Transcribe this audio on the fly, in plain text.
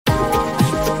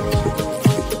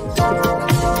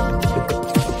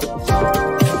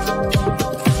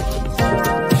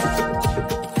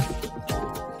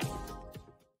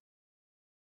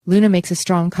Luna makes a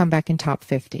strong comeback in top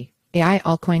 50. AI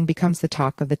altcoin becomes the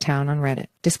talk of the town on Reddit.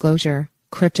 Disclosure: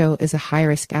 crypto is a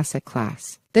high-risk asset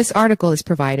class. This article is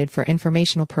provided for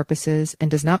informational purposes and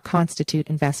does not constitute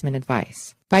investment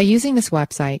advice. By using this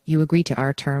website, you agree to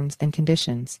our terms and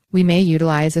conditions. We may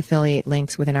utilize affiliate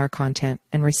links within our content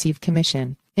and receive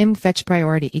commission. Fetch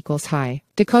priority equals high.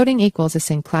 Decoding equals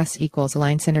async class equals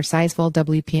align center size full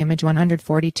WP image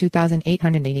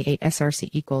 142,888 src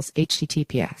equals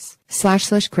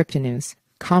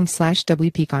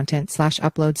https://cryptonews.com/WP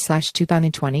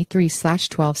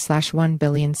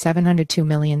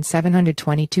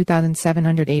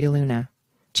content/upload/2023/12/1,702,722,708 Luna.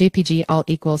 JPG alt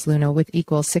equals Luna with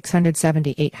equals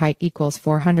 678 height equals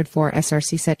 404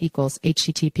 src set equals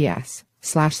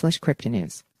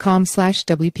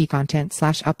https://cryptonews.com/WP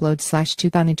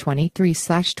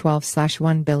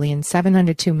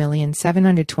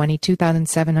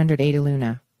content/upload/2023/12/1,702,722,708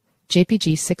 Luna.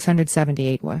 JPG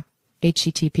 678 wa.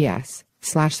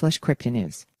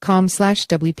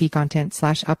 https://cryptonews.com/WP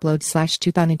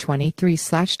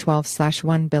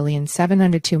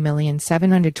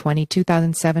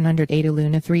content/upload/2023/12/1,702,722,708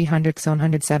 Luna 300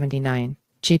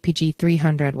 JPG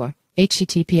 300 wa.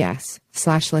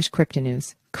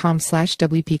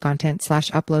 https://cryptonews.com/WP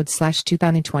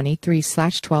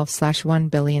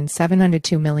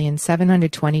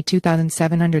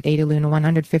content/upload/2023/12/1,702,722,708 Luna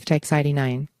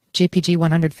 150x89. JPG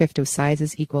 150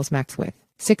 sizes equals max width.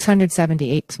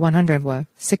 678x 100 wa.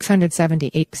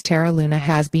 678x Terra. Luna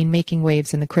has been making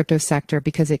waves in the crypto sector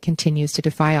because it continues to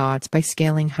defy odds by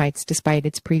scaling heights despite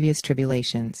its previous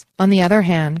tribulations. On the other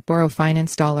hand,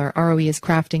 BorroeFinance $ROE is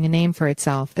crafting a name for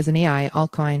itself as an AI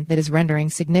altcoin that is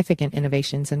rendering significant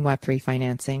innovations in Web3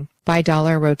 financing. Buy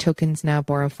 $ROE tokens now.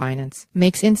 BorroeFinance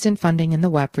makes instant funding in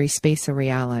the Web3 space a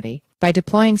reality. By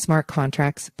deploying smart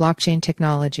contracts, blockchain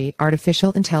technology,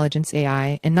 artificial intelligence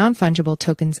AI, and non-fungible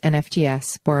tokens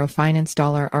NFTs, BorroeFinance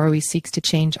 $ROE seeks to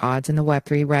change odds in the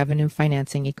Web3 revenue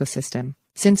financing ecosystem.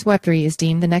 Since Web3 is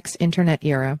deemed the next internet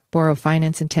era,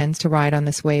 BorroeFinance intends to ride on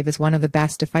this wave as one of the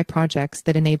best DeFi projects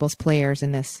that enables players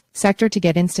in this sector to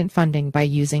get instant funding by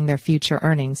using their future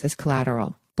earnings as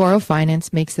collateral.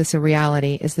 BorroeFinance makes this a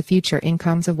reality as the future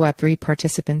incomes of Web3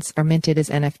 participants are minted as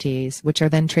NFTs, which are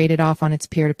then traded off on its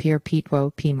peer-to-peer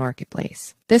P2P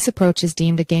marketplace. This approach is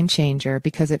deemed a game changer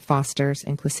because it fosters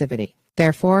inclusivity.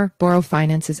 Therefore,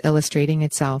 BorroeFinance is illustrating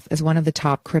itself as one of the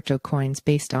top crypto coins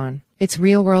based on its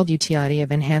real-world utility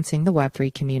of enhancing the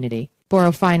Web3 community.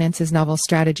 BorroeFinance's novel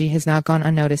strategy has not gone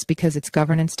unnoticed because its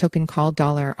governance token called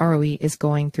 $ROE is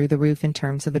going through the roof in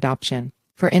terms of adoption.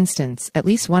 For instance, at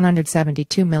least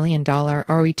 $172 million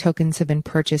ROE tokens have been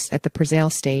purchased at the pre-sale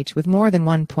stage, with more than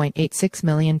 $1.86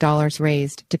 million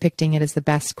raised, depicting it as the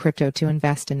best crypto to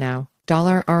invest in now.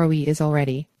 $ROE is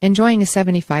already enjoying a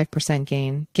 75%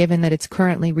 gain, given that it's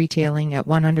currently retailing at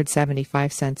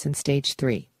 175 cents in stage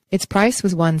 3. Its price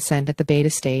was 1 cent at the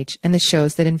beta stage, and this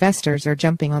shows that investors are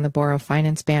jumping on the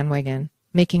BorroeFinance bandwagon,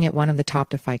 making it one of the top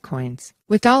DeFi coins.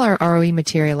 With $ROE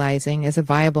materializing as a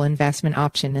viable investment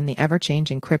option in the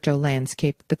ever-changing crypto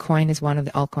landscape, the coin is one of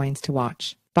the altcoins to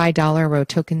watch. Buy $ROE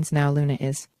tokens now. Luna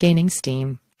is gaining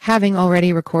steam. Having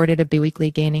already recorded a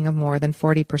biweekly gaining of more than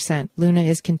 40%, Luna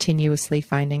is continuously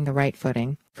finding the right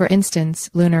footing. For instance,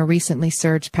 Luna recently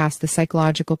surged past the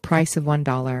psychological price of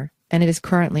 $1, and it is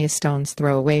currently a stone's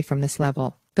throw away from this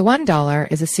level. The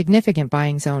 $1 is a significant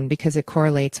buying zone because it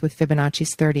correlates with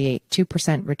Fibonacci's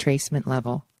 38.2% retracement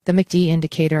level. The MACD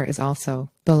indicator is also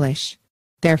bullish.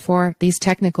 Therefore, these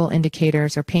technical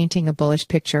indicators are painting a bullish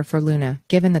picture for Luna,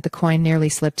 given that the coin nearly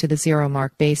slipped to the zero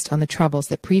mark based on the troubles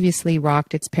that previously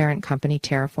rocked its parent company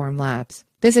Terraform Labs.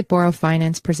 Visit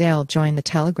BorroeFinance pre-sale, join the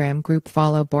Telegram group,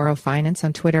 follow BorroeFinance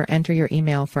on Twitter, enter your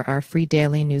email for our free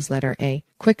daily newsletter, a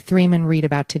quick thread, and read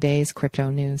about today's crypto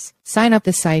news. Sign up.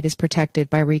 The site is protected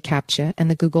by reCAPTCHA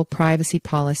and the Google privacy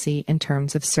policy in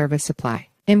terms of service supply.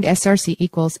 IMG SRC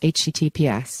equals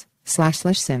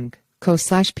https://simg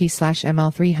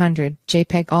co/p/ml300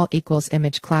 JPEG alt equals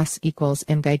image class equals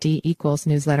img ID equals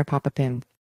newsletter pop-up img.